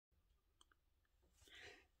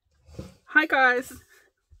Hi guys.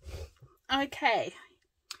 Okay,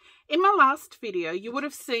 in my last video you would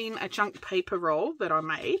have seen a junk paper roll that I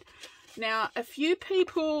made. Now a few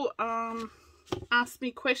people asked me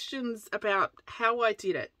questions about how I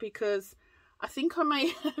did it, because I think I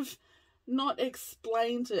may have not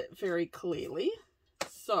explained it very clearly.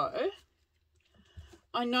 So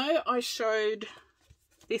I know I showed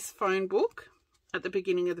this phone book at the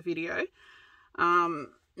beginning of the video.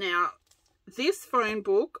 Now this phone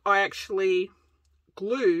book, I actually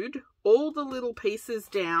glued all the little pieces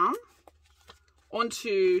down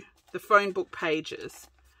onto the phone book pages.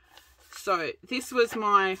 So this was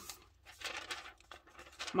my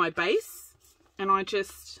base, and I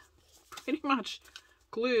just pretty much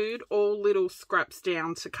glued all little scraps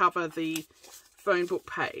down to cover the phone book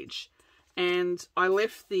page. And I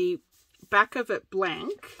left the back of it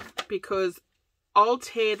blank because I'll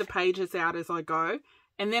tear the pages out as I go,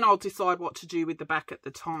 and then I'll decide what to do with the back at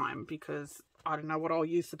the time, because I don't know what I'll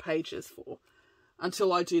use the pages for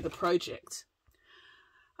until I do the project.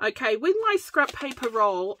 Okay, with my scrap paper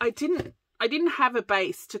roll, I didn't have a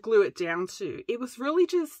base to glue it down to. It was really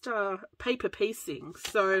just paper piecing.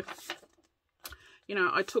 So, you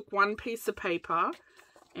know, I took one piece of paper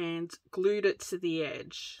and glued it to the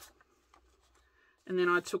edge. And then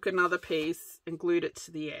I took another piece and glued it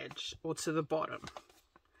to the edge or to the bottom.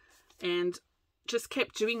 And just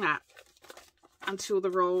kept doing that until the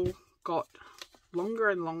roll got longer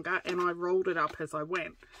and longer, and I rolled it up as I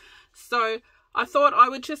went. So I thought I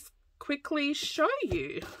would just quickly show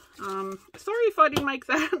you. Sorry if I didn't make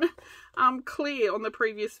that clear on the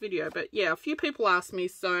previous video, but yeah, a few people asked me,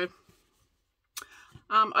 so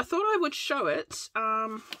I thought I would show it.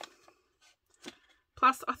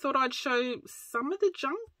 Plus I thought I'd show some of the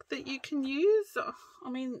junk that you can use. I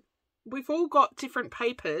mean, we've all got different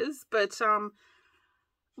papers, but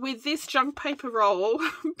with this junk paper roll,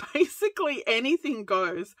 basically anything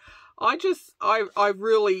goes. I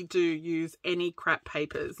really do use any crap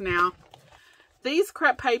papers. Now, these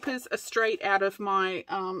crap papers are straight out of my,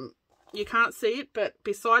 you can't see it, but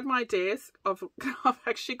beside my desk, I've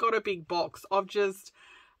actually got a big box of just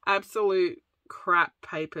absolute crap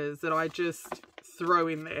papers that I just throw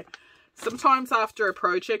in there. Sometimes after a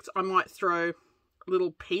project, I might throw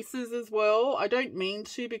little pieces as well. I don't mean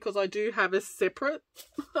to, because I do have a separate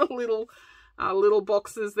little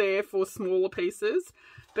boxes there for smaller pieces,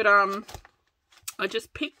 but I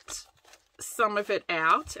just picked some of it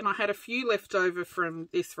out, and I had a few left over from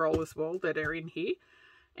this roll as well that are in here,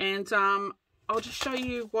 and I'll just show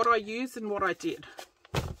you what I used and what I did.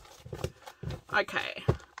 Okay,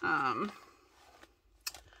 I'll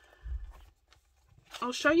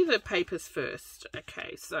show you the papers first.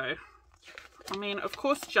 Okay, so I mean, of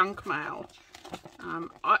course, junk mail.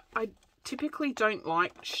 I typically don't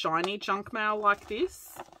like shiny junk mail like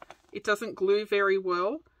this. It doesn't glue very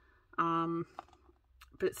well.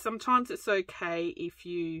 But sometimes it's okay if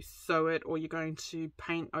you sew it or you're going to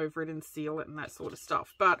paint over it and seal it and that sort of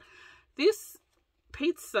stuff. But this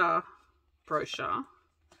pizza brochure,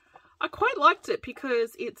 I quite liked it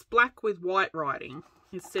because it's black with white writing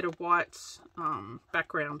instead of white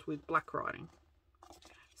background with black writing.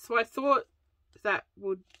 So I thought that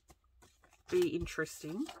would be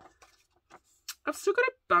interesting. I've still got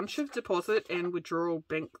a bunch of deposit and withdrawal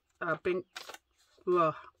bank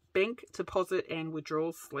deposit and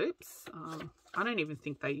withdrawal slips. I don't even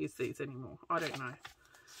think they use these anymore. I don't know.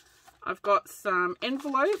 I've got some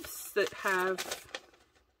envelopes that have,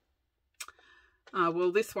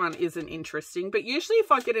 well, this one isn't interesting, but usually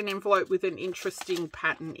if I get an envelope with an interesting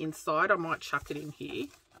pattern inside, I might chuck it in here.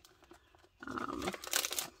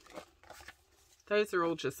 Those are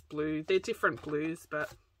all just blue. They're different blues,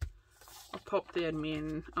 but I'll pop them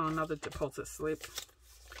in. Oh, another deposit slip.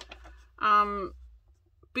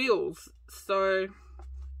 Bills. So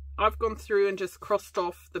I've gone through and just crossed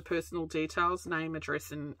off the personal details, name,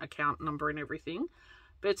 address, and account number and everything.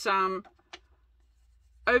 But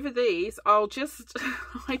over these, I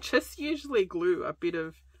just usually glue a bit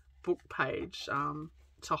of book page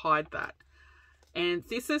to hide that. And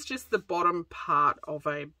this is just the bottom part of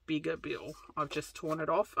a bigger bill. I've just torn it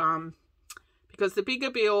off because the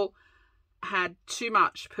bigger bill had too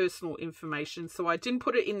much personal information. So I didn't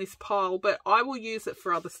put it in this pile, but I will use it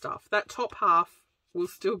for other stuff. That top half will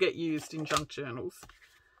still get used in junk journals.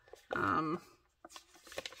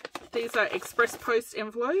 These are express post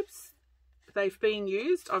envelopes. They've been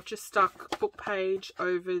used. I've just stuck book page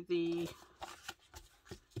over the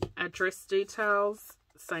address details.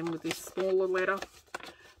 Same with this smaller letter.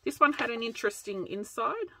 This one had an interesting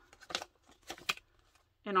inside.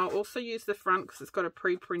 And I'll also use the front because it's got a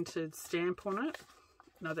pre-printed stamp on it.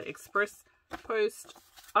 Another express post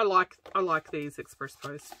I like these Express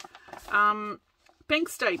Post. Bank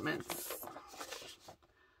statements.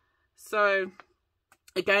 So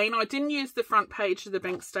again, I didn't use the front page of the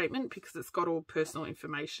bank statement because it's got all personal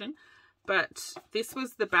information, but this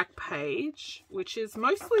was the back page, which is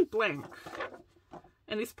mostly blank,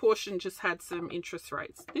 and this portion just had some interest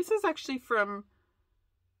rates. This is actually from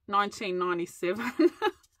 1997.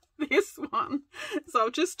 This one. So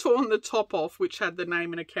I've just torn the top off, which had the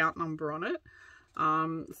name and account number on it.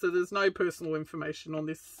 So there's no personal information on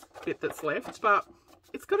this bit that's left, but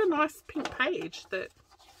it's got a nice pink page that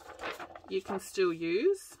you can still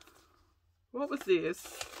use. What was this?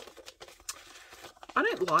 I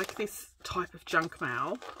don't like this type of junk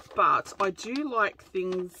mail, but I do like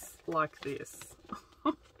things like this.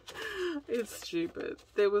 It's stupid.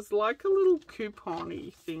 There was like a little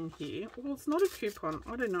coupon-y thing here. Well, it's not a coupon.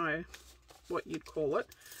 I don't know what you'd call it,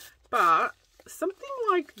 but something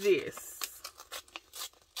like this.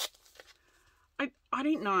 I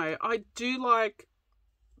don't know. I do like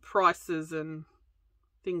prices and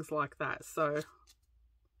things like that. So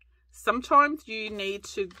sometimes you need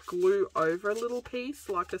to glue over a little piece,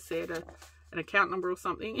 like I said, an account number or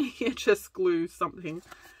something. You just glue something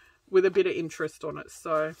with a bit of interest on it.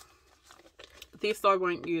 So this I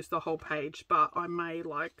won't use the whole page, but I may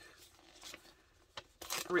like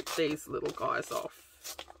rip these little guys off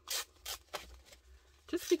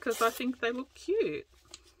just because I think they look cute.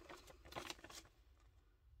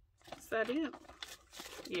 Is that it?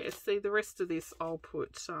 Yeah, see, the rest of this I'll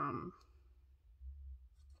put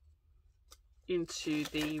into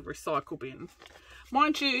the recycle bin.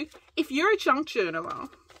 Mind you, if you're a junk journaler,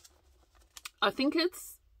 I think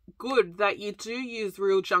it's good that you do use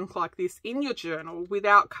real junk like this in your journal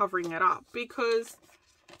without covering it up, because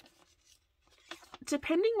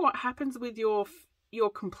depending what happens with your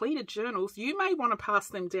completed journals, you may want to pass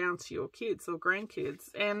them down to your kids or grandkids.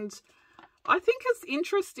 And I think it's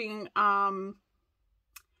interesting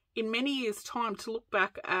in many years' time to look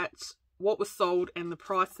back at what was sold and the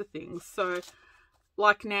price of things. So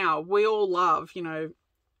like now, we all love, you know,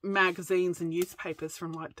 magazines and newspapers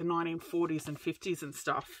from like the 1940s and 50s and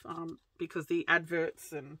stuff, because the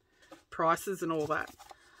adverts and prices and all that.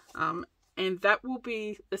 And that will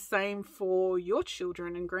be the same for your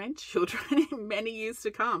children and grandchildren in many years to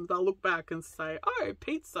come. They'll look back and say, oh,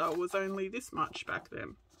 pizza was only this much back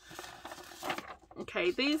then.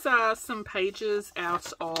 Okay, these are some pages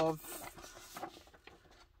out of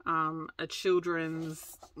a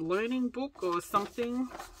children's learning book or something.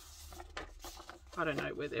 I don't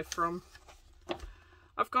know where they're from.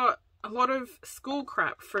 I've got a lot of school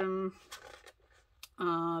crap from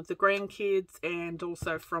the grandkids and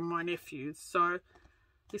also from my nephews. So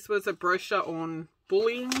this was a brochure on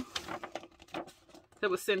bullying that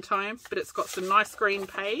was sent home, but it's got some nice green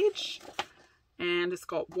page and it's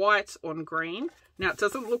got white on green. Now it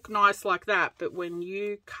doesn't look nice like that, but when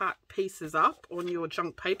you cut pieces up on your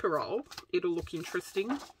junk paper roll, it'll look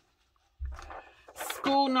interesting.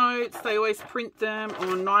 School notes, they always print them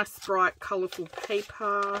on nice bright colourful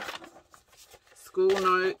paper. School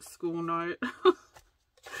note, school note.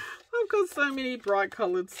 I've got so many bright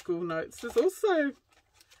coloured school notes. There's also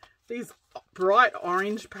these bright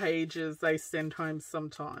orange pages they send home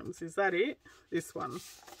sometimes. Is that it? This one.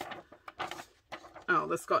 Oh,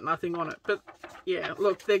 that's got nothing on it. But yeah,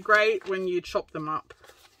 look, they're great when you chop them up.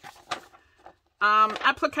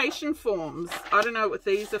 Application forms. I don't know what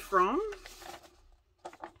these are from.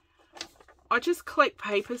 I just collect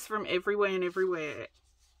papers from everywhere and everywhere.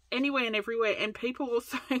 Anywhere and everywhere. And people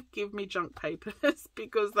also give me junk papers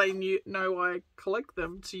because they know I collect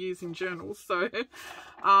them to use in journals. So,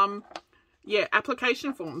 yeah,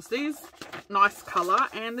 application forms. These, nice colour.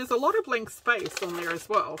 And there's a lot of blank space on there as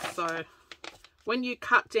well. So, when you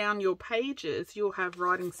cut down your pages, you'll have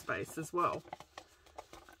writing space as well.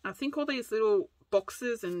 I think all these little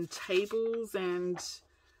boxes and tables and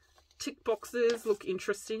tick boxes look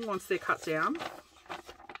interesting once they're cut down.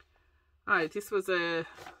 Oh, this was a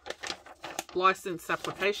license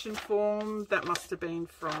application form. That must have been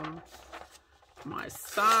from my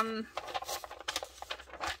son.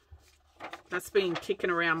 That's been kicking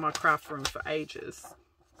around my craft room for ages.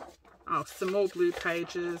 Oh, some more blue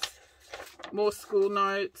pages. More school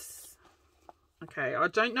notes. Okay, I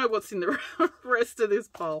don't know what's in the rest of this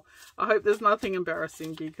pile. I hope there's nothing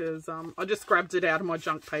embarrassing because I just grabbed it out of my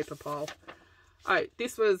junk paper pile. Oh,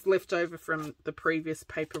 this was left over from the previous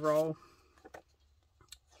paper roll.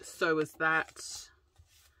 So was that.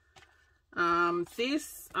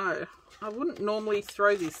 This, oh, I wouldn't normally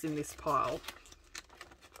throw this in this pile.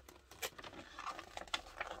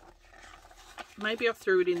 Maybe I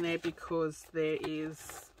threw it in there because there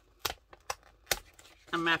is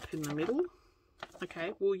a map in the middle.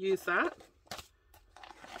 Okay, we'll use that.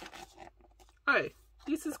 Oh,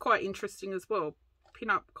 this is quite interesting as well.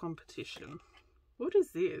 Pin-up competition. What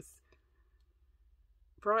is this?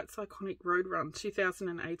 Bright's Iconic Road Run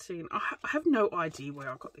 2018. I have no idea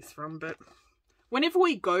where I got this from, but whenever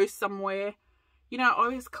we go somewhere, you know, I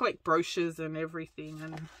always collect brochures and everything,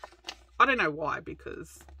 and I don't know why,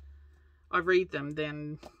 because I read them,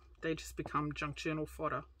 then they just become junk journal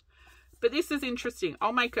fodder. But this is interesting.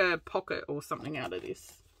 I'll make a pocket or something out of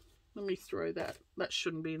this. Let me throw that. That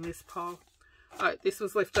shouldn't be in this pile. Oh, this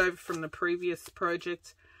was left over from the previous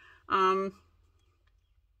project.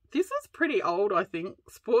 This is pretty old, I think.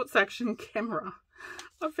 Sports action camera.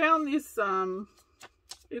 I found this,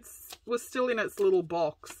 it was still in its little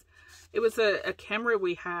box. It was a camera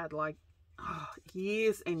we had like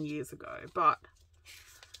years and years ago, but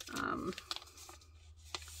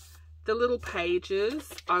the little pages,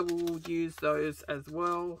 I will use those as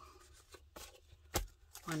well.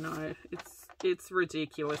 I know, it's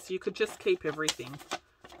ridiculous. You could just keep everything.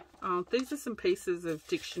 These are some pieces of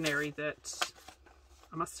dictionary that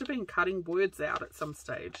I must have been cutting words out at some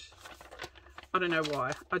stage. I don't know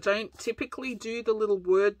why. I don't typically do the little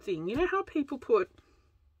word thing. You know how people put,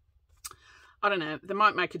 I don't know, they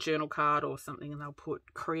might make a journal card or something and they'll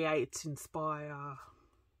put create, inspire,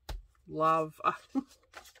 love.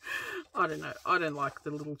 I don't know. I don't like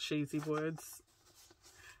the little cheesy words.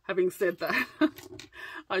 Having said that,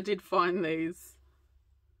 I did find these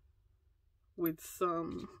with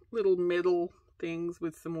some little metal things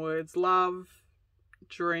with some words. Love,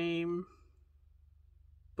 dream,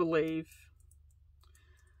 believe.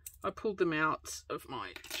 I pulled them out of my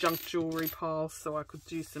junk jewellery pile so I could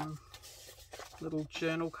do some little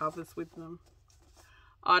journal covers with them.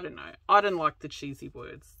 I don't know. I don't like the cheesy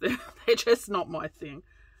words. They're just not my thing.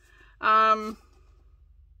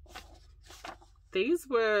 These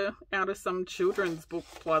were out of some children's book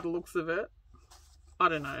by the looks of it. I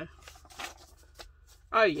don't know.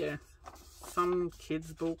 Oh yeah, some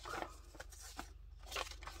kids' book.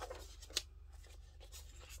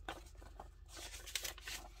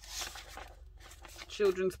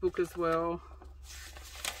 Children's book as well.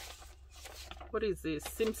 What is this?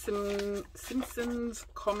 Simpsons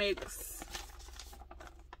comics.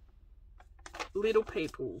 Little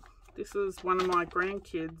People. This was one of my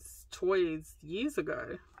grandkids' toys years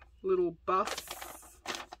ago. Little bus.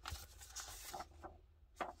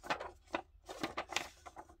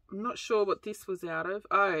 I'm not sure what this was out of.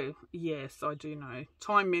 Oh, yes, I do know.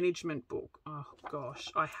 Time management book. Oh, gosh,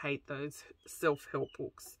 I hate those self-help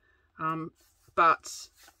books. But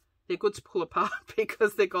they're good to pull apart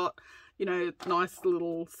because they got, you know, nice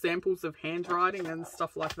little samples of handwriting and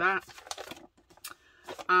stuff like that.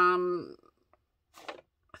 I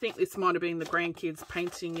think this might have been the grandkids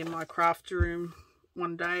painting in my craft room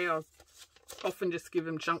one day. I often just give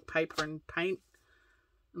them junk paper and paint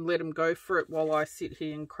and let them go for it while I sit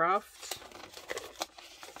here and craft.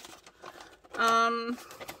 Oh,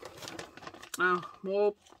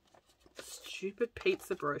 more stupid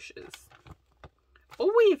pizza brochures.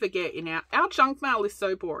 All we ever get in our junk mail is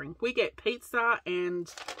so boring. We get pizza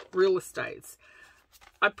and real estates.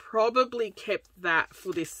 I probably kept that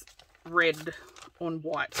for this red on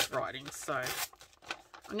white writing, so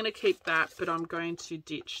I'm going to keep that, but I'm going to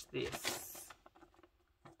ditch this.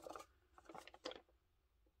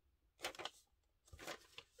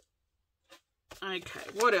 Okay,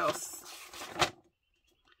 what else?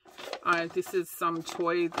 Oh, this is some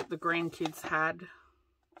toy that the grandkids had.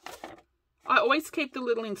 I always keep the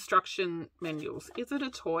little instruction manuals. Is it a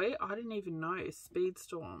toy? I didn't even know.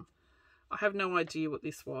 Speedstorm. I have no idea what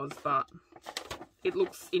this was, but it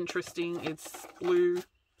looks interesting. It's blue.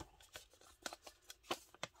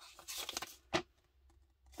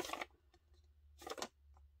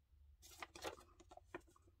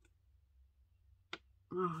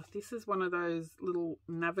 Oh, this is one of those little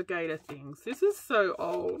navigator things. This is so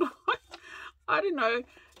old. I don't know.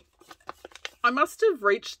 I must have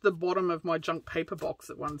reached the bottom of my junk paper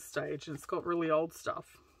box at one stage and it's got really old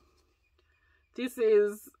stuff. This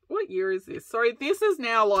is, what year is this? Sorry, this is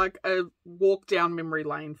now like a walk down memory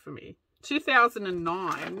lane for me.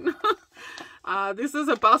 2009. This is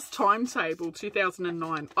a bus timetable,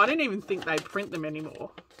 2009. I don't even think they print them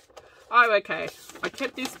anymore. Oh, okay. I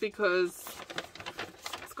kept this because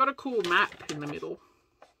it's got a cool map in the middle.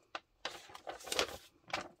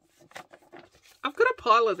 I've got a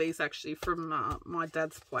pile of these actually from my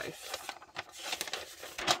dad's place.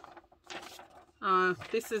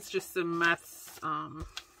 This is just some maths. I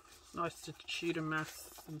used to tutor maths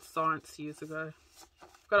and science years ago.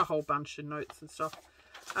 I've got a whole bunch of notes and stuff.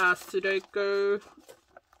 Sudoku.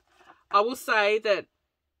 I will say that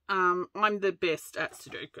I'm the best at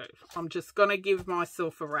Sudoku. I'm just going to give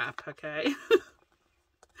myself a rap, okay?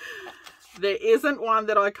 There isn't one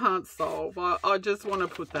that I can't solve. I just want to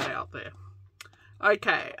put that out there.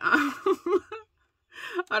 Okay.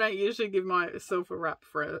 I don't usually give myself a rap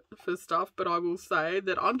for stuff, but I will say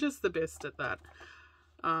that I'm just the best at that.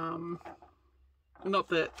 Not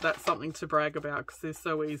that that's something to brag about, because they're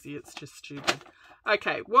so easy, it's just stupid.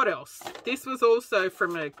 Okay, what else? This was also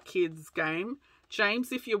from a kid's game.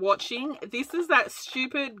 James, if you're watching, this is that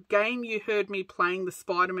stupid game you heard me playing, the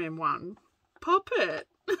Spider-Man one. Pop it.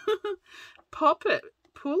 Pop it.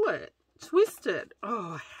 Pull it. Twist it.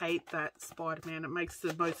 Oh, I hate that Spider-Man. It makes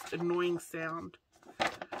the most annoying sound.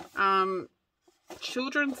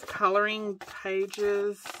 Children's colouring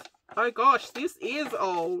pages. Oh gosh, this is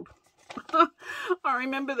old. I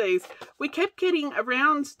remember these. We kept getting,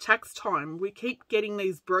 around tax time, we keep getting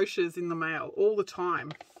these brochures in the mail all the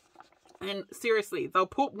time. And seriously, they'll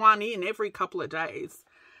put one in every couple of days.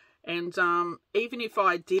 And even if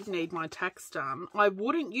I did need my tax done, I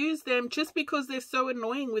wouldn't use them just because they're so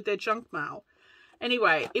annoying with their junk mail.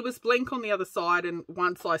 Anyway, it was blank on the other side, and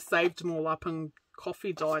once I saved them all up and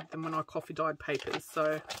coffee dyed them when I coffee dyed papers.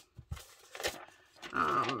 So,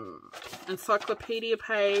 encyclopedia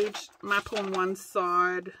page, map on one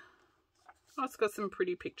side. Oh, it's got some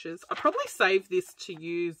pretty pictures. I probably saved this to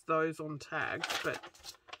use those on tags, but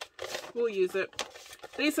we'll use it.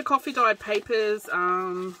 These are coffee dyed papers.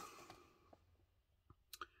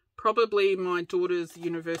 Probably my daughter's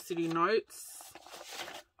university notes,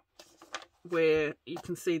 where you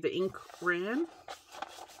can see the ink ran.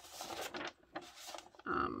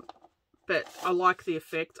 But I like the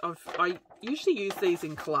effect. I usually use these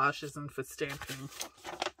in collages and for stamping.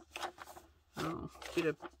 Oh, bit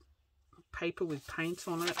of paper with paint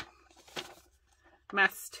on it.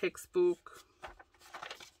 Maths textbook.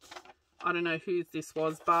 I don't know who this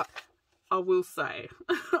was, but I will say,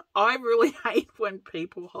 I really hate when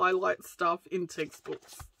people highlight stuff in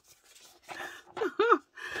textbooks.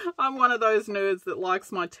 I'm one of those nerds that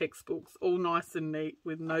likes my textbooks all nice and neat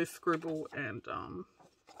with no scribble and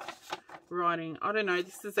writing. I don't know,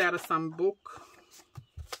 this is out of some book.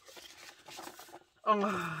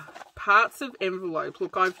 Oh, parts of envelope.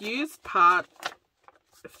 Look, I've used part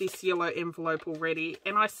of this yellow envelope already,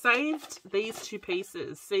 and I saved these two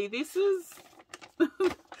pieces. See, this is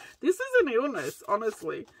this is an illness,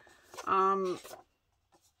 honestly. I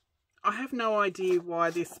have no idea why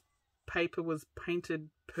this paper was painted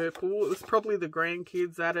purple. It was probably the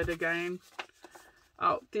grandkids at it again.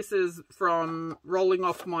 Oh, this is from rolling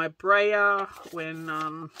off my brayer when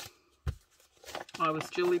I was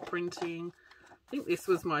jelly printing. I think this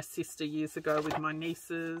was my sister years ago with my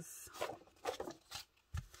nieces.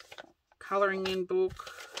 Colouring in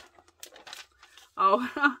book.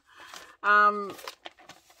 Oh,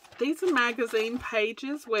 these are magazine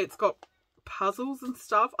pages where it's got puzzles and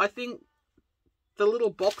stuff. I think the little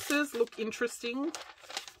boxes look interesting.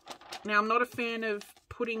 Now, I'm not a fan of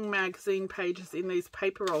putting magazine pages in these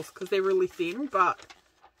paper rolls because they're really thin, but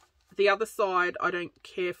the other side I don't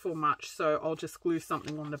care for much, so I'll just glue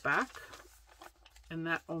something on the back and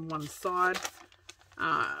that on one side.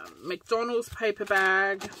 McDonald's paper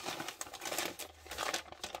bag.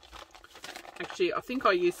 Actually, I think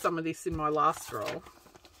I used some of this in my last roll.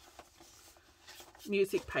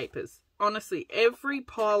 Music papers. Honestly, every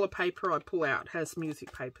pile of paper I pull out has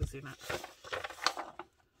music papers in it.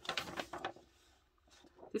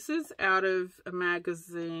 This is out of a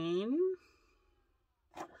magazine.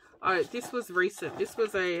 Oh, this was recent. This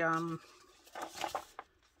was a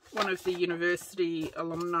one of the university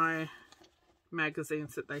alumni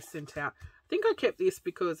magazines that they sent out. I think I kept this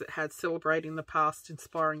because it had Celebrating the Past,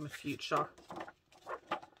 Inspiring the Future.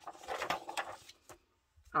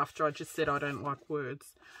 After I just said I don't like words.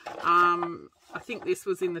 I think this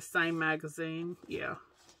was in the same magazine. Yeah.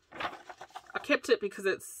 I kept it because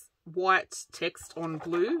it's white text on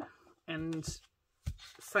blue, and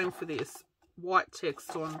same for this, white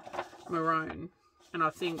text on maroon. And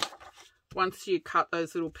I think once you cut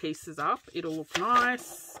those little pieces up, it'll look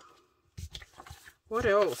nice. What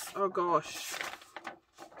else? Oh gosh,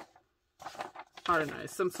 I don't know,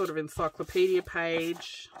 some sort of encyclopedia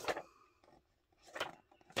page.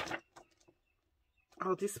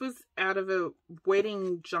 Oh, this was out of a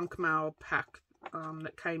wedding junk mail pack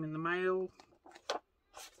that came in the mail.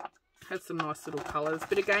 Had some nice little colours,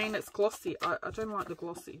 but again, it's glossy. I don't like the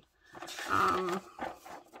glossy. Oh,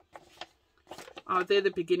 they're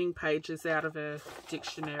the beginning pages out of a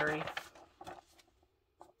dictionary.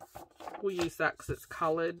 We'll use that because it's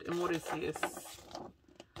coloured. And what is this?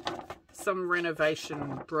 some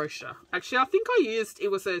renovation brochure. Actually, I think I used, it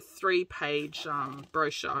was a 3-page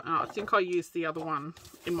brochure. I think I used the other one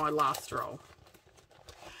in my last roll.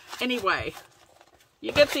 Anyway,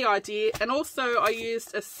 you get the idea. And also I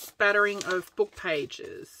used a spattering of book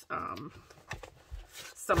pages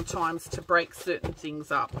sometimes to break certain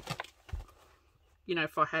things up. You know,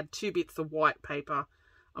 if I had 2 bits of white paper,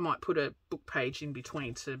 I might put a book page in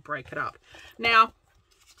between to break it up. Now,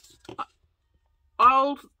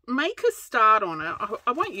 I'll make a start on it.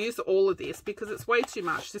 I won't use all of this because it's way too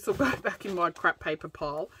much. This will go back in my crap paper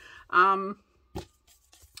pile.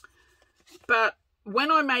 But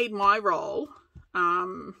when I made my roll,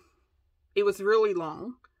 it was really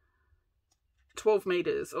long. 12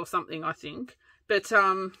 meters or something, I think. But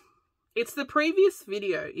it's the previous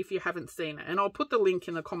video if you haven't seen it. And I'll put the link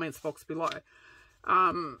in the comments box below.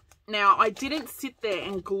 Now, I didn't sit there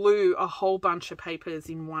and glue a whole bunch of papers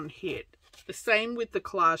in one hit. The same with the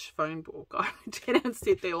collage phone book. I didn't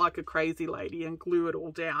sit there like a crazy lady and glue it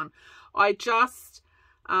all down. I just,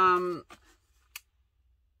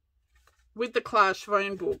 with the collage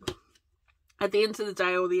phone book, at the end of the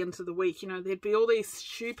day or the end of the week, you know, there'd be all these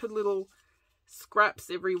stupid little scraps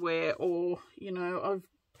everywhere. Or, you know, I've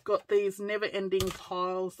got these never-ending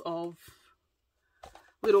piles of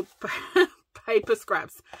little paper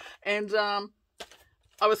scraps. And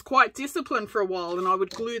I was quite disciplined for a while, and I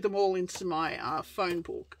would glue them all into my phone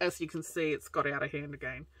book. As you can see, it's got out of hand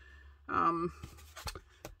again. And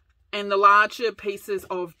the larger pieces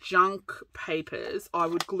of junk papers, I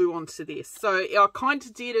would glue onto this. So I kind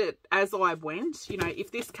of did it as I went. You know,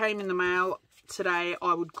 if this came in the mail today,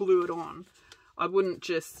 I would glue it on. I wouldn't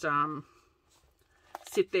just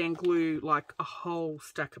sit there and glue like a whole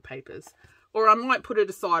stack of papers. Or I might put it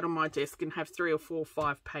aside on my desk and have 3 or 4 or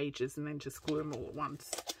 5 pages and then just glue them all at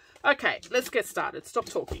once. Okay, let's get started. Stop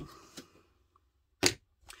talking.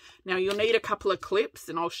 Now, you'll need a couple of clips,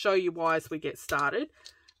 and I'll show you why as we get started.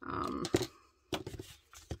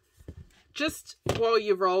 Just while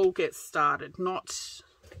your roll gets started, not...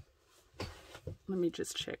 Let me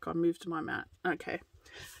just check. I moved my mat. Okay.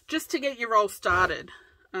 Just to get your roll started.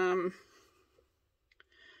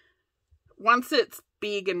 Once it's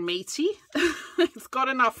big and meaty, it's got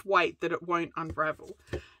enough weight that it won't unravel.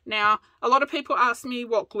 Now, a lot of people ask me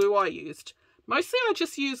what glue I used. Mostly I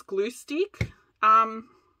just use glue stick.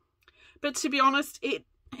 But to be honest,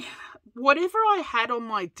 whatever I had on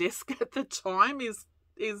my desk at the time is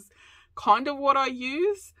kind of what I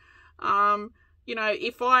use. You know,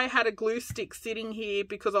 if I had a glue stick sitting here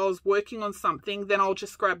because I was working on something, then I'll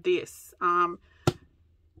just grab this.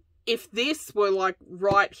 If this were like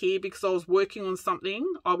right here because I was working on something,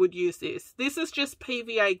 I would use this. This is just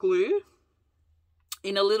PVA glue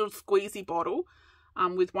in a little squeezy bottle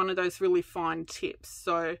with one of those really fine tips.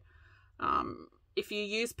 So if you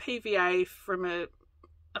use PVA from a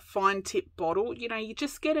fine tip bottle, you know, you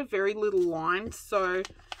just get a very little line. So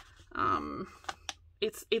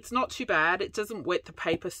it's not too bad. It doesn't wet the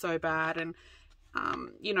paper so bad. And,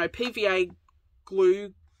 you know, PVA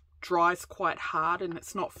glue dries quite hard and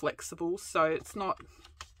it's not flexible, so it's not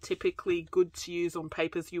typically good to use on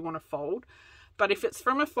papers you want to fold. But if it's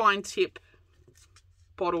from a fine tip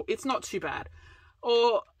bottle, it's not too bad.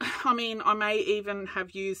 Or I mean, I may even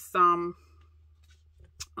have used some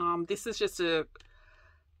this is just a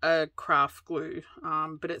craft glue,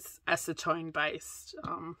 but it's acetone based.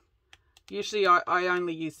 Usually I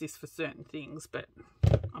only use this for certain things, but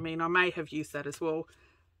I mean, I may have used that as well.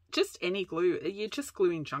 Just any glue. You're just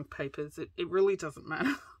gluing junk papers. It really doesn't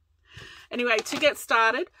matter. Anyway, to get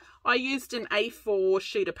started, I used an A4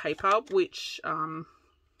 sheet of paper, which I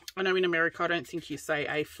know in America I don't think you say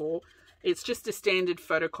A4. It's just a standard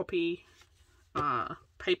photocopy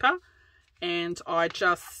paper. And I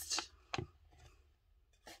just,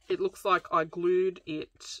 it looks like I glued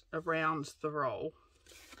it around the roll.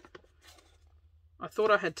 I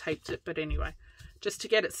thought I had taped it, but anyway, just to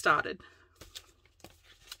get it started.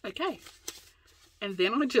 Okay, and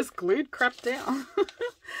then I just glued crap down.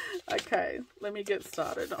 Okay, let me get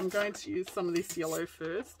started. I'm going to use some of this yellow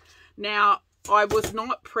first. Now, I was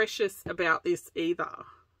not precious about this either.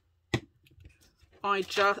 I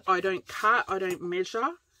don't cut, I don't measure.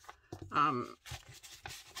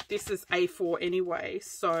 This is A4 anyway,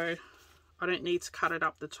 so I don't need to cut it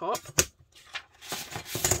up the top.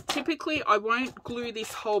 Typically, I won't glue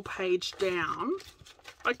this whole page down.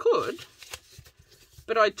 I could,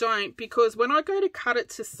 but I don't, because when I go to cut it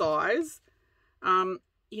to size,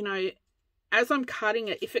 you know, as I'm cutting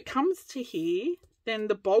it, if it comes to here, then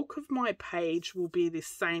the bulk of my page will be this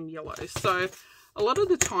same yellow. So a lot of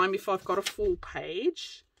the time, if I've got a full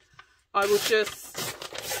page, I will just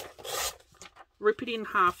rip it in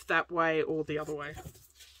half that way or the other way.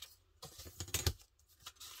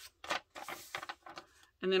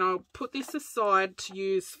 And then I'll put this aside to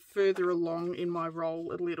use further along in my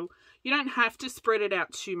roll a little. You don't have to spread it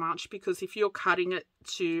out too much, because if you're cutting it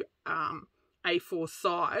to A4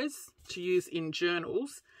 size to use in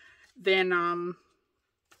journals, then,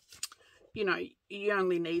 you know, you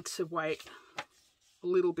only need to wait a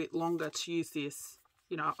little bit longer to use this.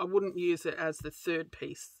 You know, I wouldn't use it as the third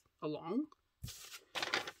piece along,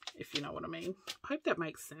 if you know what I mean. I hope that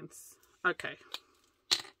makes sense. Okay.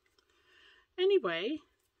 Anyway,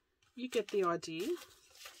 you get the idea.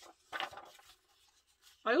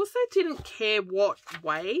 I also didn't care what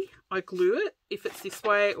way I glue it, if it's this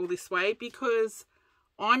way or this way, because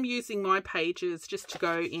I'm using my pages just to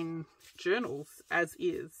go in journals as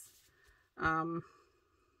is.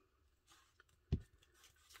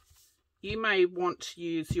 You may want to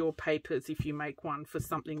use your papers if you make one for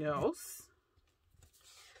something else,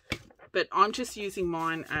 but I'm just using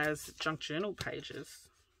mine as junk journal pages.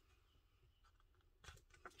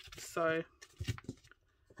 So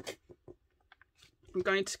I'm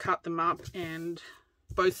going to cut them up, and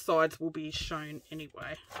both sides will be shown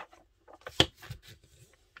anyway.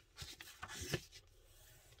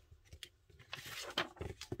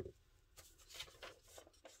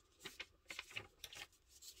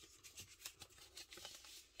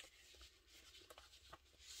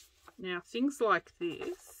 Now, things like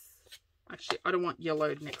this, actually, I don't want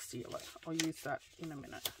yellow next to yellow. I'll use that in a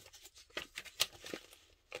minute.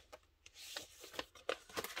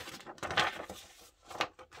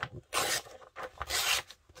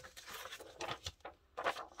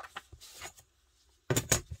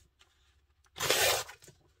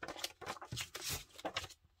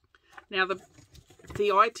 Now,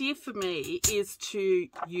 the idea for me is to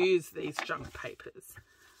use these junk papers.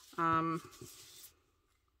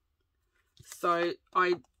 So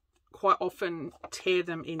I quite often tear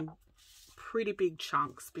them in pretty big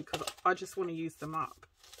chunks because I just want to use them up.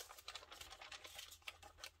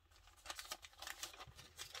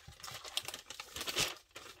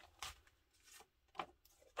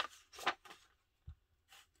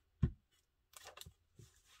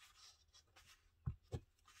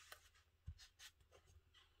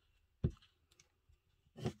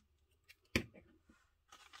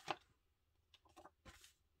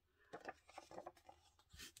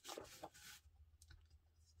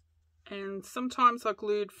 And sometimes I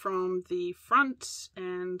glued from the front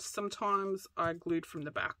and sometimes I glued from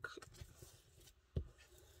the back.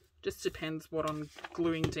 Just depends what I'm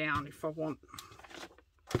gluing down if I want.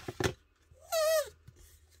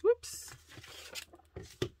 Whoops.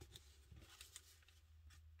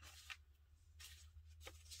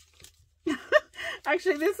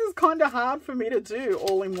 Actually, this is kind of hard for me to do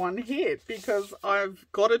all in one hit because I've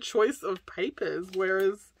got a choice of papers,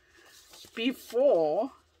 whereas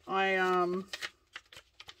before I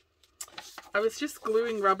was just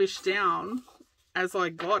gluing rubbish down as I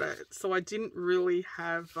got it, so I didn't really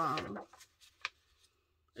have a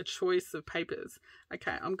choice of papers.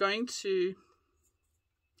 Okay, I'm going to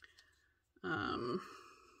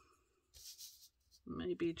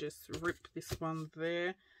maybe just rip this one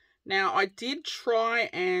there. Now, I did try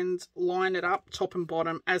and line it up top and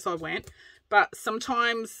bottom as I went, but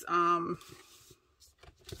sometimes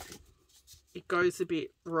it goes a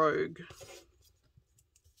bit rogue.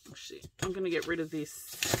 Actually, I'm going to get rid of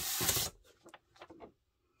this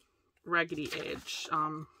raggedy edge.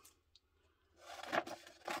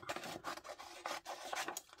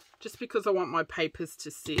 Just because I want my papers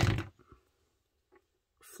to sit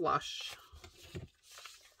flush.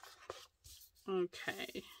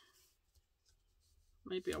 Okay.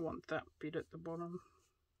 Maybe I want that bit at the bottom.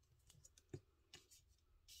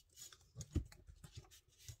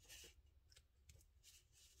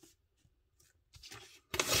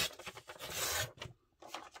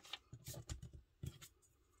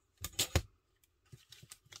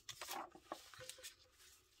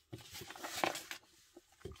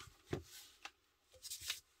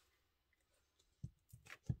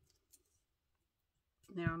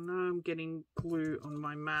 Now I know I'm getting glue on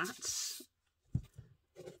my mat,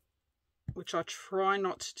 which I try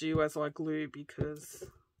not to do as I glue because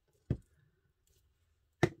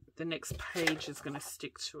the next page is going to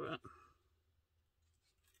stick to it.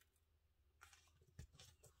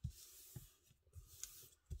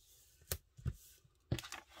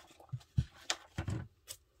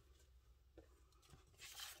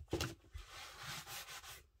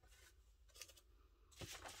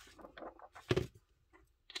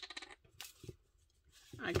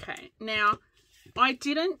 Okay, now I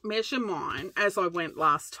didn't measure mine as I went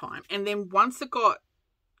last time, and then once it got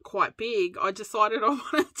quite big, I decided I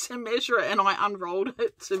wanted to measure it, and I unrolled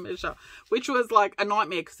it to measure, which was like a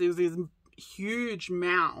nightmare because there was this huge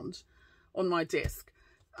mound on my desk,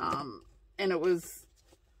 and it was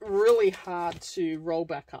really hard to roll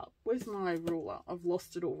back up. Where's my ruler? I've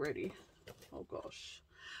lost it already. Oh gosh.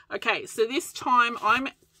 Okay, so this time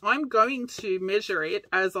I'm going to measure it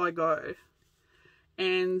as I go,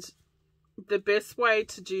 and the best way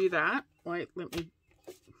to do that, wait, let me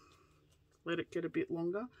let it get a bit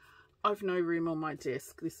longer. I've no room on my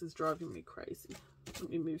desk. This is driving me crazy. Let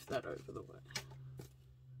me move that over the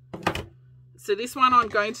way. So this one I'm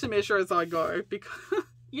going to measure as I go, because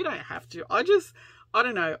you don't have to. I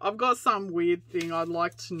don't know. I've got some weird thing. I'd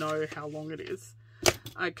like to know how long it is.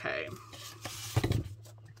 Okay.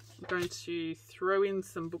 I'm going to throw in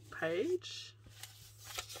some book page.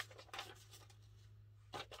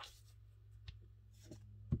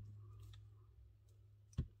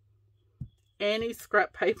 Any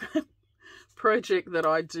scrap paper project that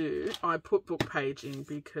I do, I put book page in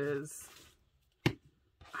because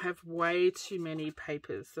I have way too many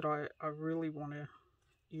papers that I really want to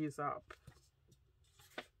use up.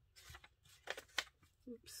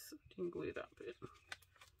 Oops, I didn't glue that bit.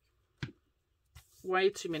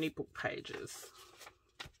 Way too many book pages.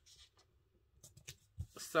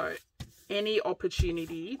 So any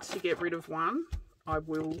opportunity to get rid of one, I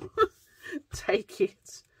will take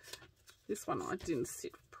it. This one I didn't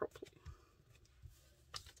sit properly.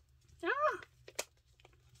 Ah!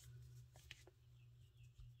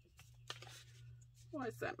 Why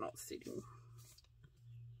is that not sitting?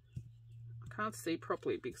 I can't see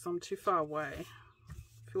properly because I'm too far away.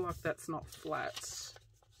 I feel like that's not flat.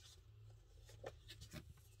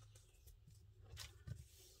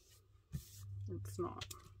 It's not.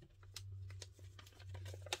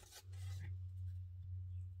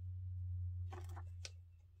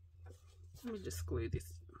 Let me just glue this.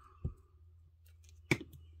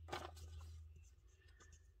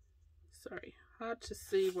 Sorry, hard to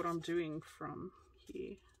see what I'm doing from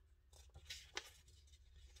here.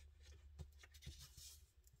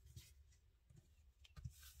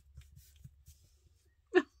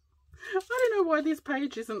 I don't know why this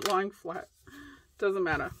page isn't lying flat. Doesn't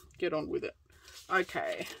matter. Get on with it.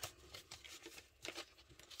 Okay.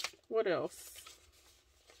 What else?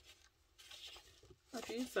 I've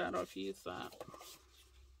used that. I've used that.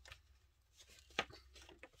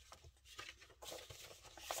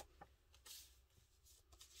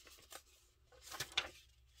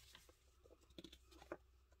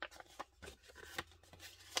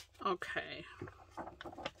 Okay.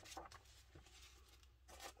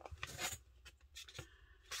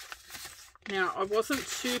 Now, I wasn't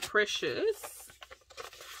too precious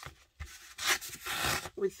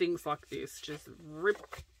with things like this. Just rip,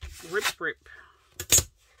 rip, rip.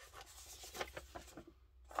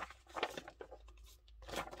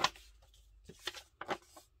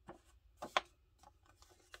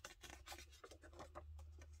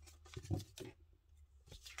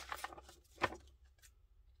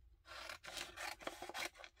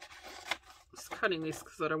 Just cutting this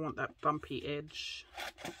because I don't want that bumpy edge.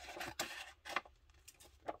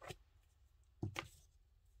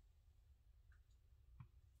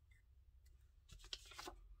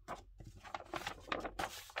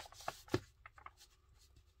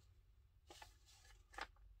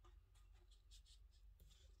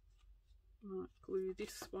 Might glue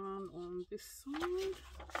this one on this side.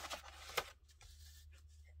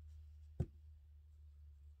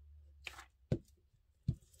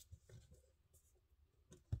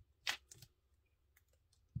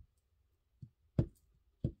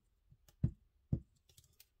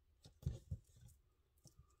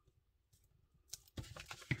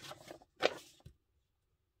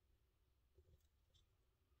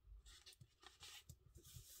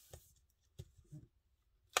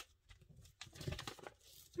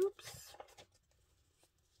 Oops.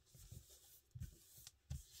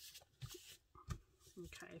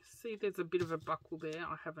 Okay, see there's a bit of a buckle there.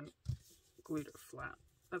 I haven't glued it flat.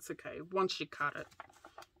 That's okay. Once you cut it,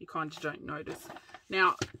 you kind of don't notice.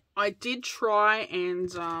 Now, I did try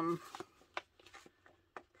and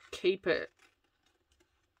keep it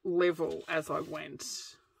level as I went.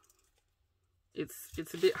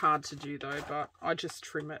 It's a bit hard to do though, but I just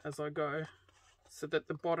trim it as I go so that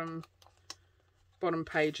the bottom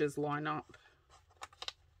pages line up.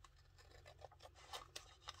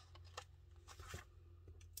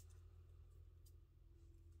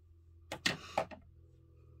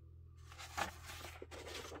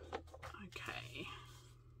 Okay.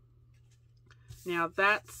 Now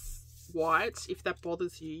that's white. If that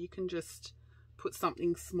bothers you, you can just put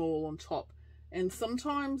something small on top. And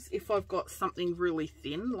sometimes if I've got something really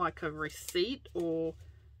thin, like a receipt or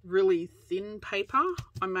really thin paper,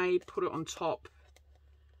 I may put it on top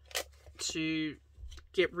to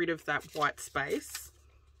get rid of that white space.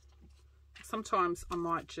 Sometimes I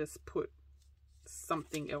might just put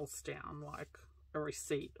something else down, like a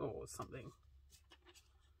receipt or something.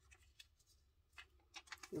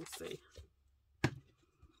 We'll see.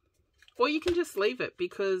 Or you can just leave it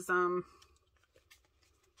because, oh,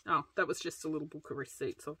 that was just a little book of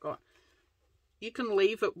receipts I've got. You can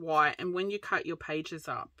leave it white, and when you cut your pages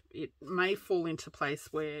up, it may fall into place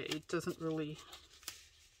where it doesn't really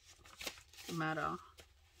matter.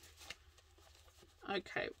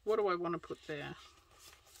 Okay, what do I want to put there?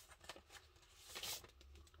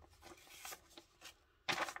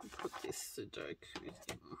 Put this Sudoku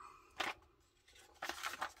in.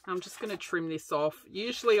 I'm just going to trim this off.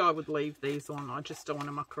 Usually I would leave these on. I just don't want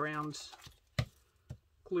to muck around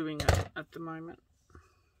gluing it at the moment.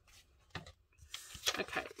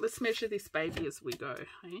 Okay, let's measure this baby as we go.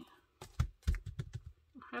 Hey?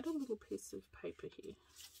 I had a little piece of paper here.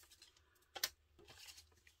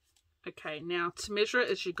 Okay, now to measure it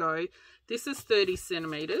as you go, this is 30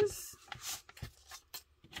 centimeters.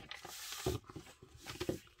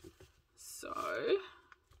 So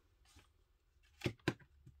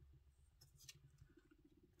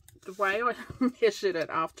the way I measured it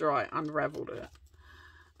after I unraveled it,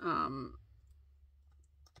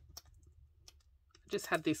 just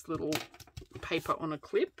had this little paper on a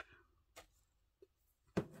clip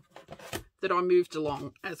that I moved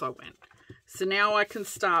along as I went. So now I can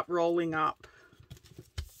start rolling up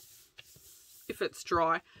if it's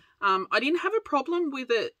dry. I didn't have a problem with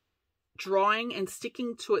it drying and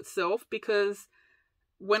sticking to itself, because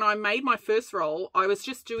when I made my first roll, I was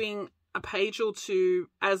just doing a page or two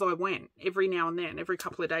as I went, every now and then, every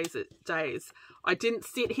couple of days. I didn't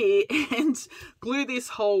sit here and glue this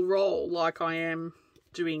whole roll like I am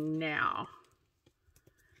doing now.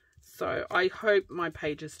 So I hope my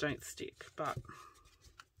pages don't stick, but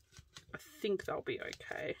I think they'll be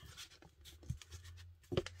okay.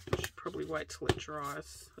 I should probably wait till it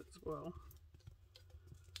dries as well.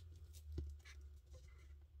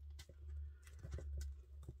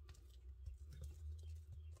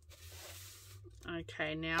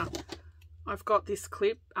 Okay, now I've got this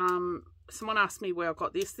clip. Someone asked me where I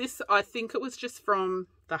got this. This, I think it was just from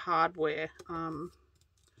the hardware, from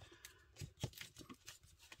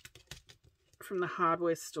the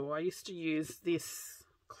hardware store. I used to use this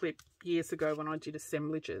clip years ago when I did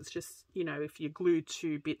assemblages. Just, you know, if you glue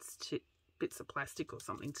two bits of plastic or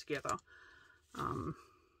something together,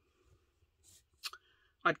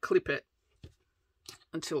 I'd clip it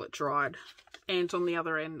until it dried. And on the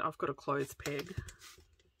other end, I've got a clothes peg.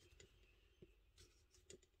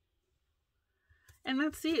 And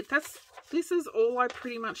that's it. This is all I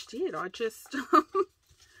pretty much did. I just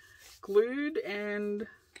glued and...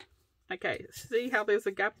 Okay, see how there's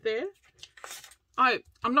a gap there? I'm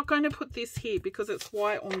not going to put this here because it's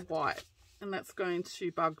white on white, and that's going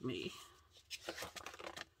to bug me.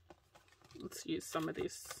 Let's use some of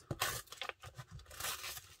this.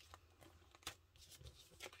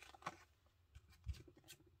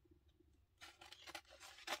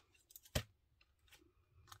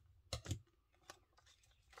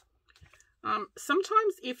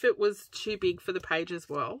 Sometimes if it was too big for the page as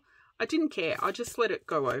well, I didn't care. I just let it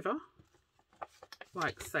go over.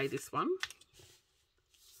 Like, say, this one.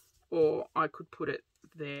 Or I could put it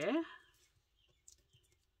there.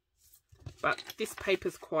 But this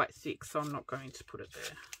paper's quite thick, so I'm not going to put it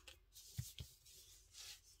there.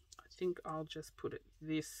 I think I'll just put it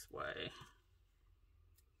this way.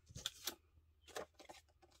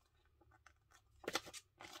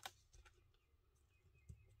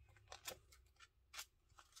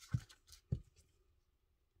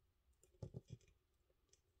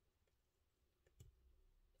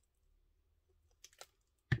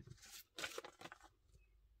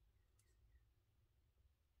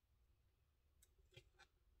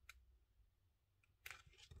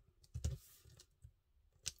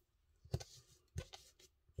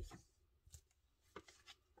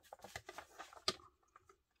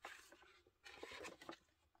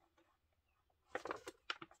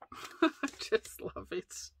 I just love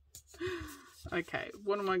it. Okay,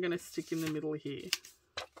 what am I going to stick in the middle here?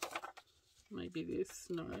 Maybe this?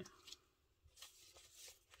 No.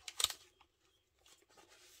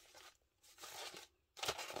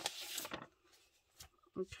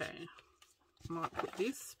 Okay, I might put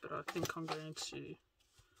this, but I think I'm going to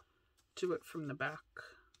do it from the back.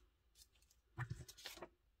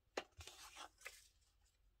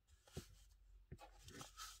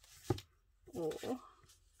 Or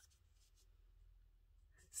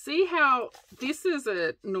See how this is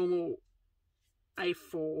a normal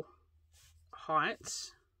A4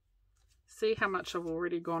 height. See how much I've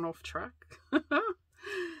already gone off track?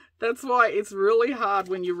 That's why it's really hard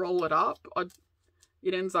when you roll it up.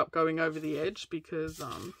 It ends up going over the edge because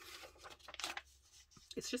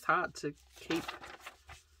it's just hard to keep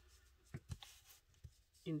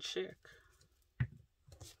in check.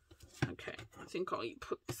 Okay, I think I'll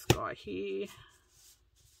put this guy here.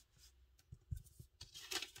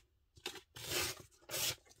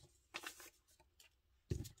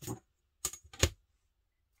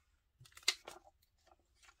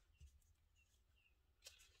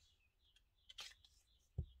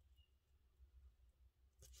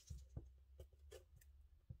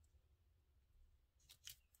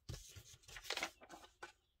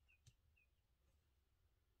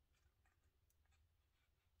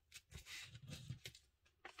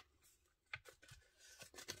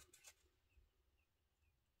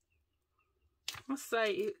 I must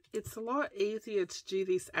say it's a lot easier to do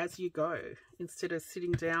this as you go instead of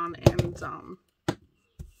sitting down and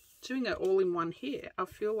doing it all in one hit. I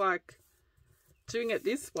feel like doing it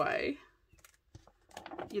this way,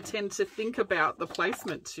 you tend to think about the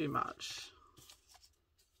placement too much.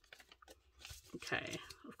 Okay,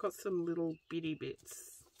 I've got some little bitty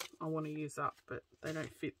bits I want to use up, but they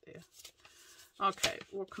don't fit there. Okay,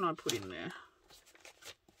 what can I put in there?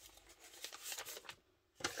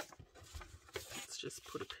 Just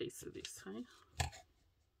put a piece of this, hey?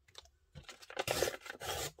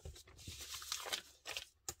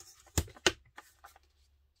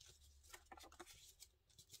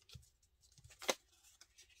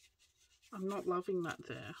 I'm not loving that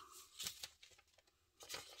there.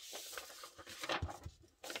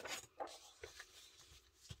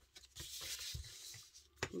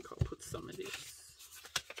 I think I'll put some of this.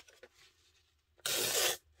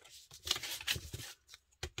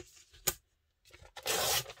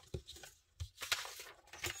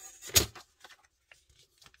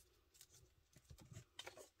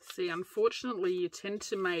 See, unfortunately, you tend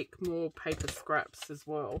to make more paper scraps as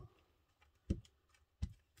well.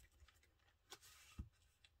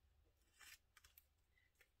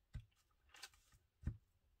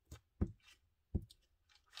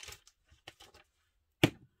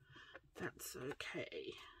 That's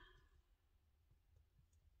okay.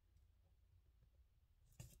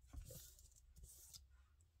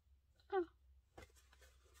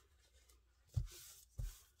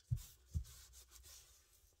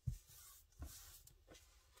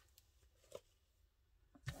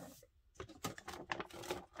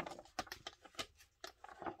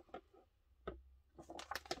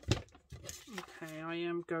 Okay, I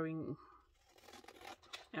am going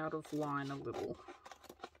out of line a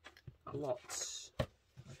lot.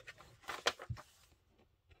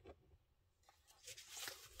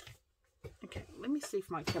 Okay, let me see if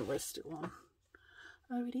my camera is still on.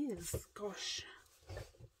 Oh, it is. Gosh.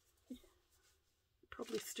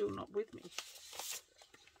 Probably still not with me.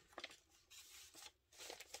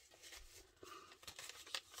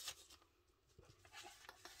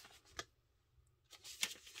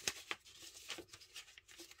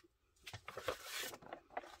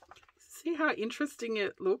 See how interesting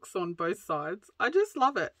it looks on both sides? I just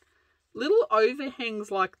love it. Little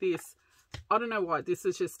overhangs like this. I don't know why. This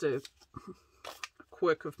is just a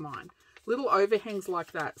quirk of mine. Little overhangs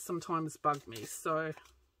like that sometimes bug me. So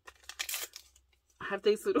I have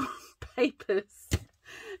these little papers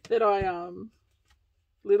that I,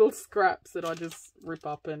 little scraps that I just rip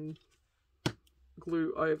up and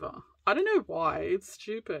glue over. I don't know why. It's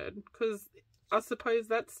stupid because I suppose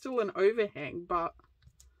that's still an overhang, but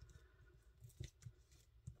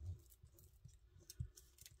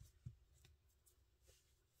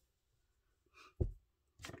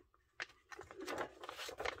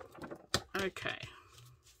okay,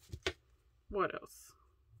 what else?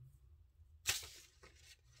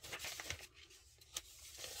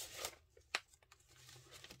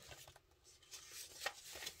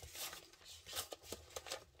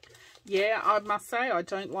 Yeah, I must say I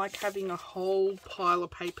don't like having a whole pile of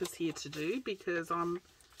papers here to do because I'm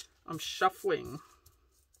shuffling.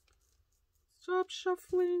 Stop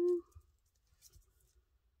shuffling.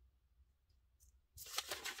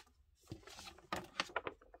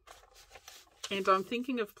 And I'm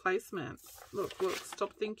thinking of placement. Look,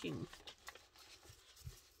 stop thinking.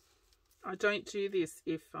 I don't do this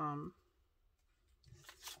if I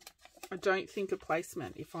don't think of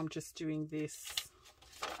placement if I'm just doing this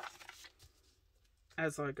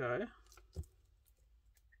as I go.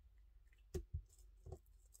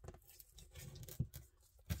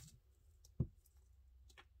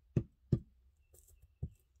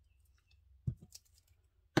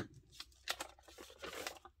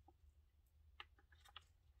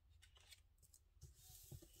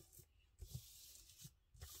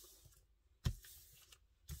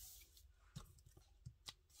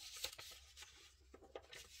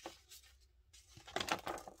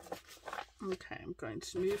 Okay, I'm going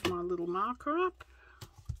to move my little marker up.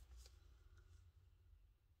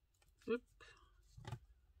 Oop.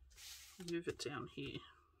 Move it down here.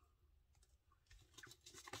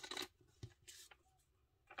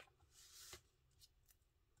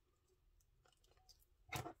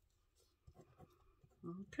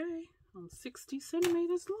 Okay, I'm 60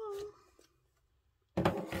 centimeters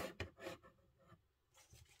long.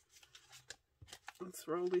 Let's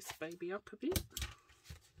roll this baby up a bit.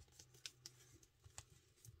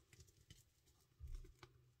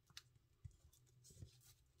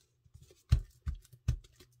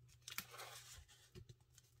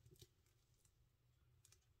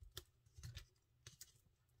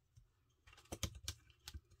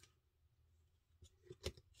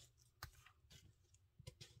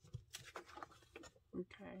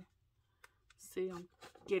 Okay, see, I'm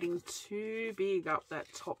getting too big up that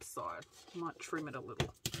top side. I might trim it a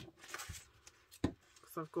little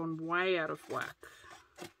because I've gone way out of whack.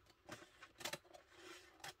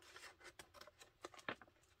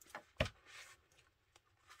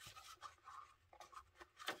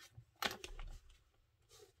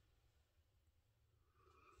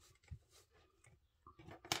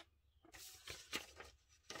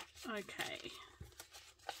 Okay,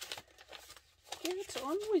 get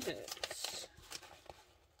on with it.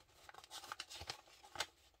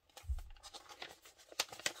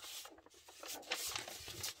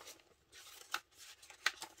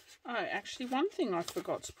 Oh, actually, one thing I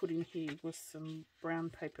forgot to put in here was some brown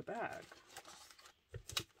paper bag.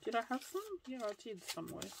 Did I have some? Yeah, I did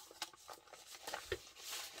somewhere.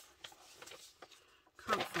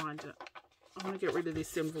 Can't find it. I want to get rid of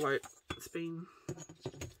this envelope. It's been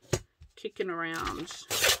kicking around.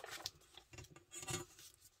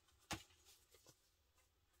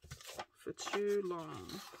 For too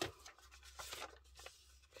long.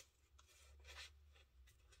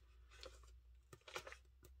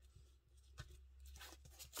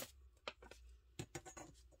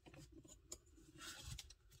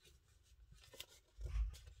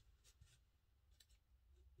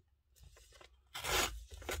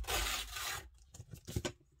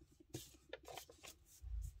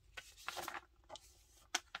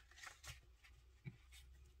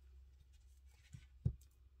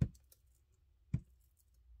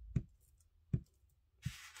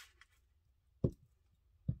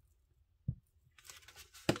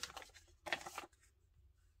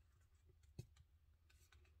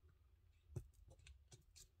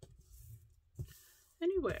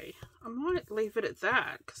 Anyway, I might leave it at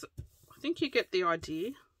that because I think you get the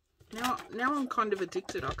idea. Now I'm kind of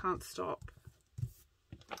addicted. I can't stop.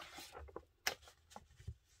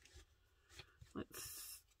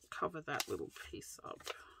 Let's cover that little piece up.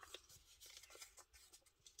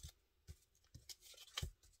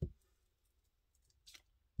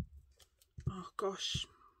 Oh gosh,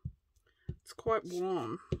 it's quite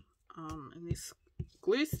warm. And this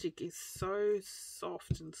glue stick is so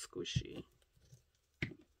soft and squishy.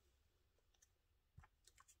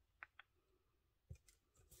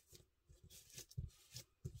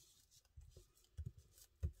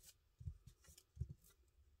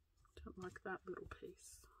 Like that little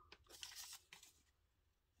piece.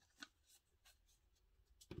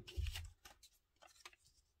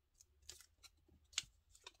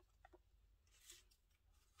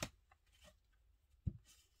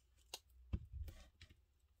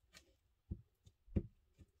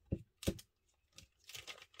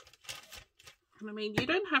 And I mean, you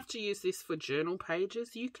don't have to use this for journal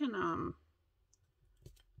pages. You can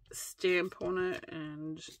stamp on it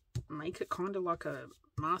and make it kind of like a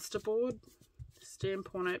masterboard. Stamp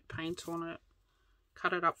on it, paint on it,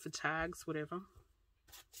 cut it up for tags, whatever.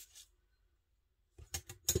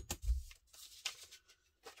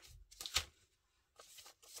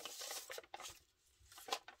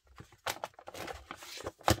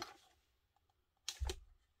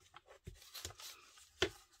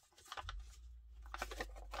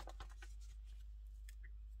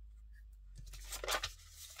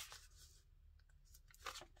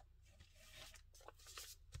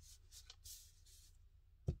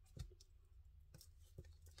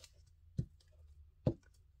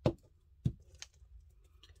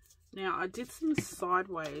 Now, I did some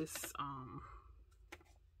sideways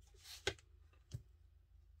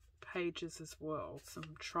pages as well,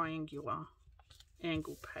 some triangular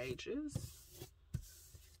angle pages.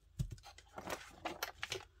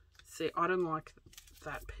 See, I don't like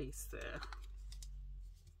that piece there.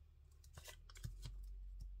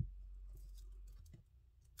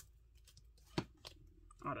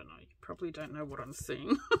 I don't know, you probably don't know what I'm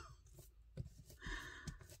seeing.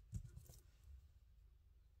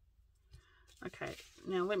 Okay,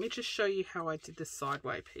 Now let me just show you how I did the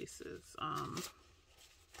sideway pieces.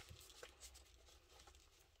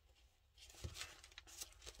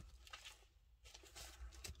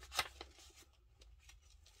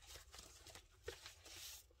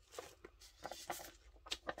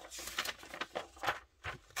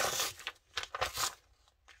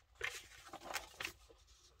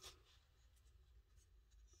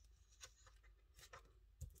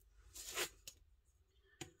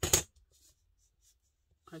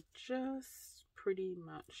 I just pretty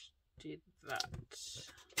much did that.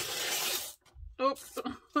 Oops.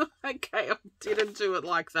 Okay, I didn't do it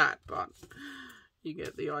like that, but you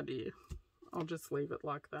get the idea. I'll just leave it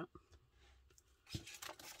like that.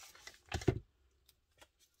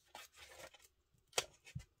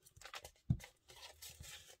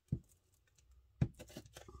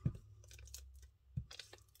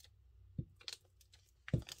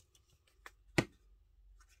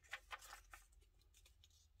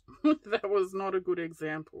 That was not a good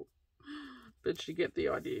example, but you get the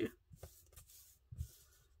idea.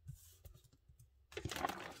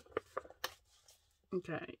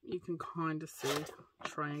 Okay, you can kind of see a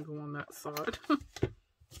triangle on that side.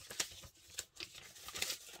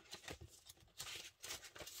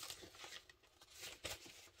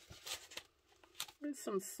 There's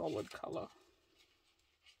some solid colour.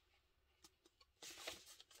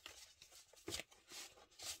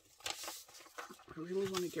 I really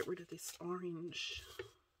want to get rid of this orange.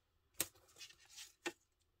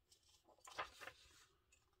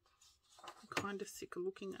 I'm kind of sick of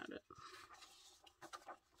looking at it.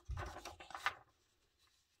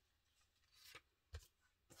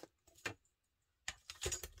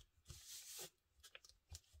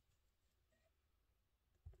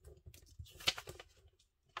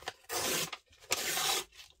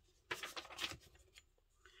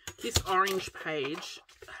 This orange page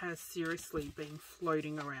has seriously been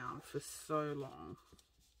floating around for so long.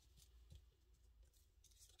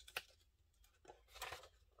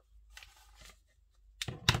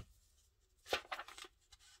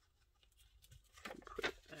 Put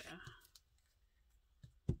it there.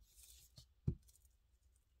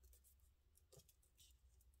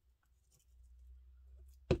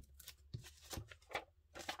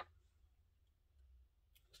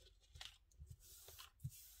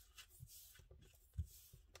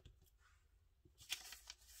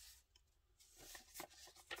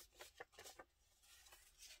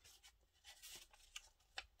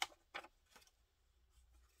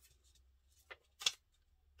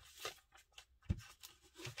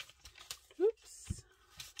 Oops.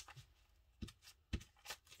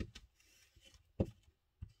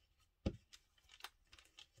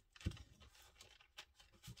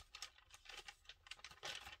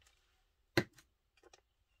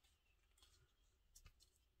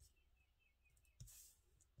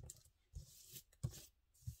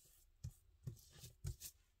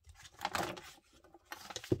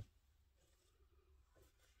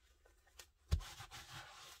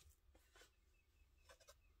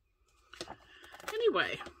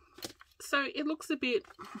 Anyway, so it looks a bit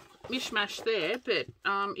mishmash there, but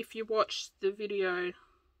if you watch the video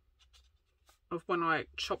of when I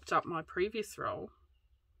chopped up my previous roll,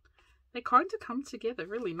 they kind of come together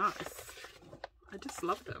really nice. I just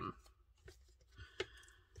love them.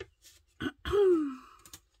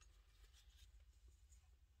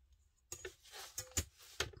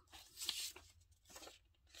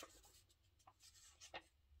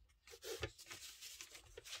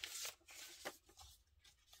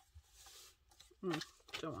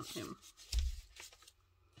 Don't want him.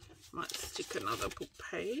 Might stick another book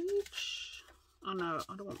page. Oh no,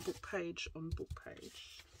 I don't want book page on book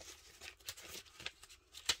page.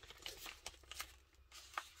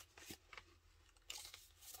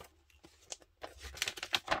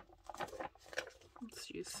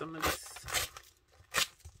 Let's use some of this.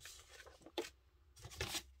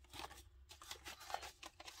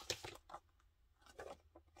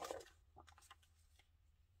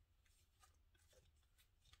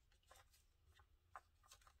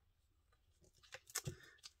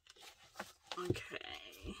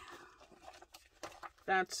 Okay,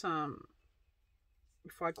 that's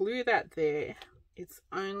if I glue that there, it's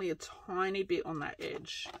only a tiny bit on that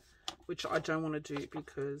edge, which I don't want to do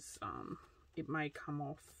because it may come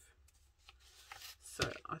off.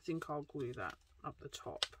 So I think I'll glue that up the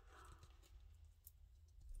top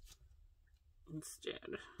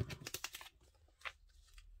instead.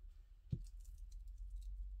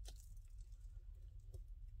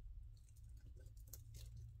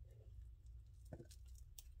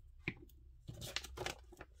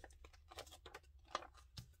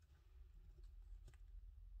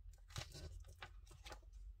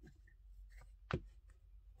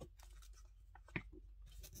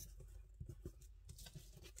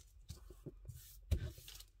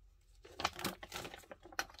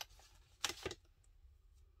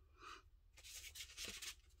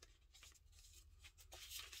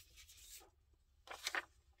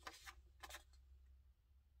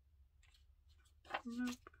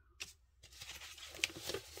 Nope.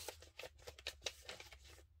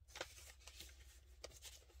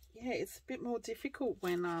 Yeah, it's a bit more difficult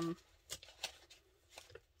when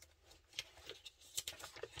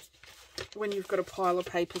you've got a pile of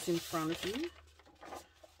papers in front of you.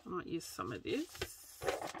 I might use some of this.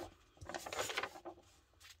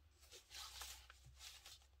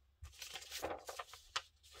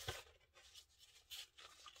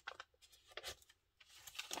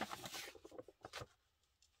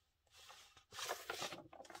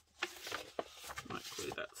 Might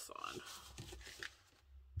glue that side.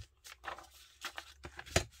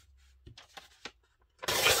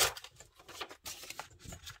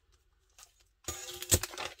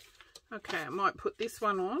 Okay, I might put this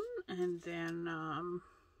one on and then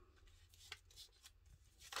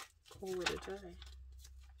call it a day.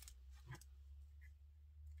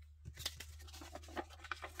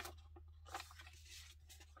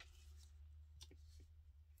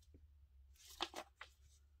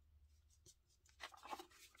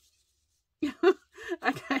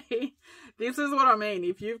 Okay, this is what I mean.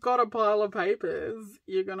 If you've got a pile of papers,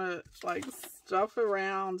 you're gonna like stuff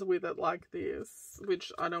around with it like this,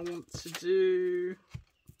 which I don't want to do.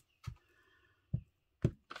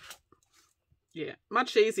 Yeah,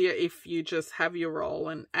 much easier if you just have your roll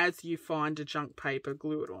and as you find a junk paper,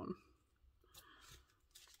 glue it on.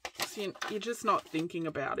 So you're just not thinking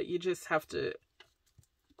about it. You just have to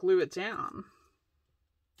glue it down.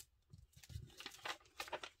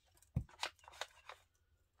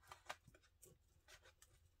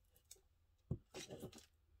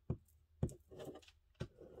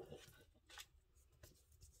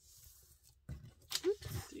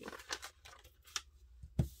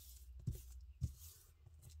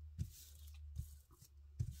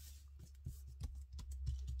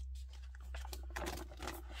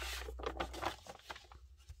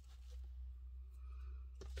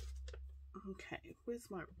 Okay, where's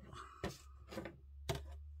my...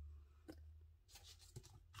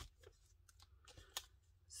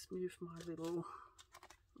 Smooth my little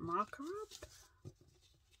marker up.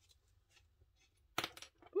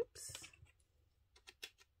 Oops.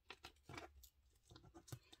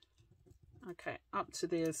 Okay, up to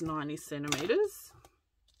there's 90 centimeters.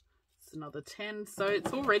 It's another 10, so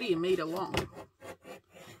it's already 1 meter long.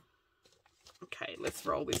 Okay, let's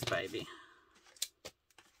roll this baby.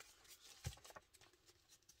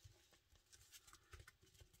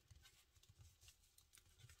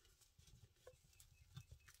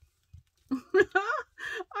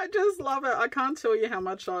 I just love it. I can't tell you how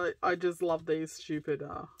much I just love these stupid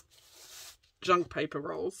junk paper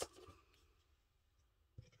rolls.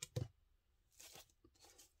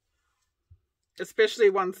 Especially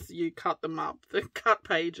once you cut them up. The cut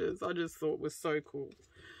pages I just thought was so cool.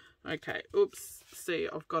 Okay, oops. See,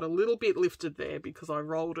 I've got a little bit lifted there because I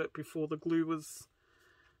rolled it before the glue was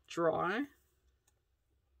dry.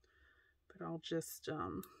 But I'll just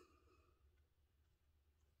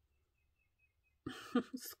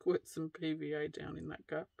squirt some PVA down in that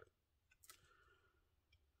gap.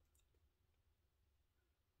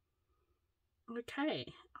 Okay,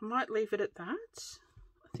 I might leave it at that.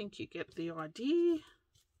 I think you get the idea.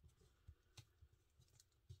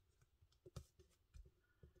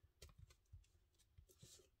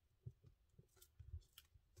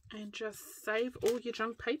 And just save all your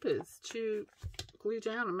junk papers to glue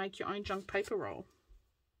down and make your own junk paper roll.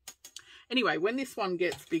 Anyway, when this one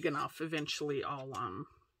gets big enough, eventually I'll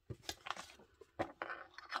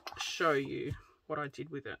show you what I did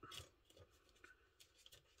with it.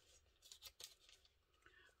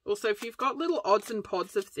 Also, if you've got little odds and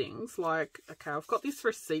pods of things, like, okay, I've got this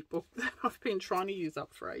receipt book that I've been trying to use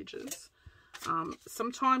up for ages.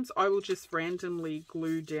 Sometimes I will just randomly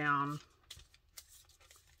glue down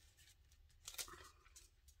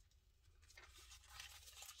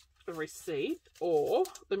the receipt, or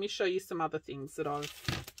let me show you some other things that I've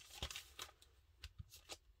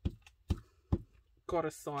got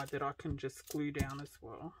aside that I can just glue down as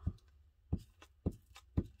well.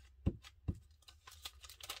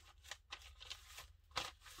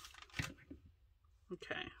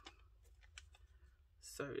 Okay,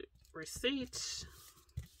 so receipt,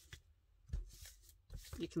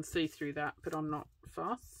 you can see through that, but I'm not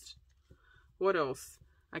fussed. What else?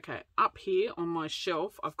 Okay, up here on my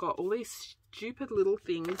shelf, I've got all these stupid little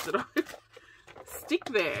things that I stick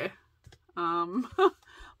there.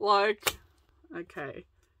 Like, okay,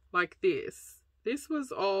 like this. This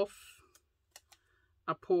was off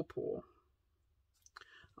a pawpaw.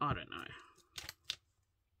 I don't know.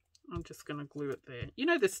 I'm just going to glue it there. You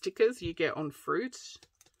know the stickers you get on fruit?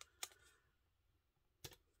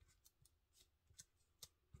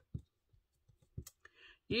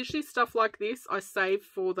 Usually stuff like this I save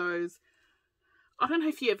for those. I don't know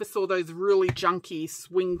if you ever saw those really junky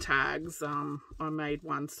swing tags. I made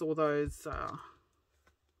once, or those, I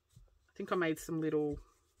think I made some little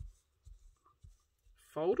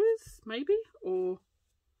folders, maybe, or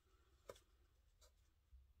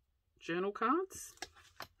journal cards.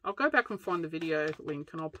 I'll go back and find the video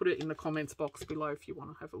link and I'll put it in the comments box below if you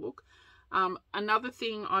want to have a look. Another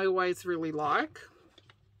thing I always really like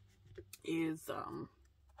is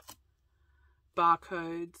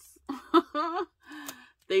barcodes.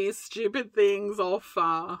 These stupid things off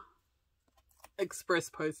express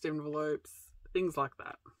post envelopes, things like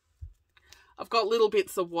that. I've got little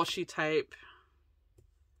bits of washi tape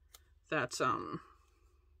that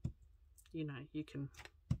you know, you can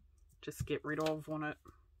just get rid of on it.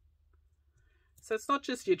 So it's not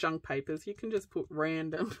just your junk papers, you can just put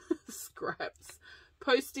random scraps,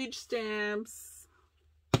 postage stamps,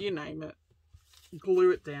 you name it,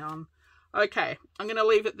 glue it down. Okay, I'm going to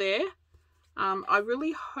leave it there. I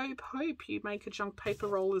really hope you make a junk paper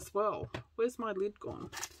roll as well. Where's my lid gone?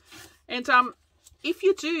 And if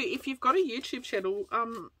you do, if you've got a YouTube channel,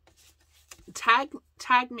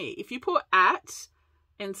 tag me. If you put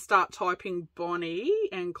 @ and start typing Bonny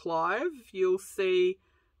and Clive, you'll see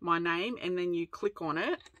my name, and then you click on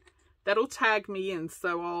it. That'll tag me in,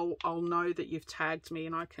 so I'll know that you've tagged me,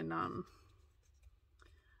 and I can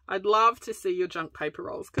I'd love to see your junk paper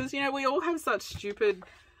rolls, because, you know, we all have such stupid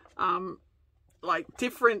like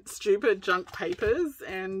different stupid junk papers,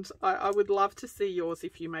 and I would love to see yours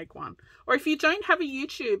if you make one. Or if you don't have a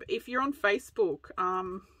YouTube, if you're on Facebook,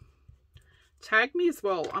 tag me as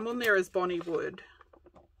well. I'm on there as Bonny Wood.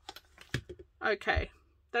 Okay,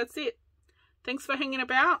 that's it. Thanks for hanging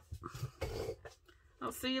about.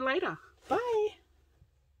 I'll see you later. Bye.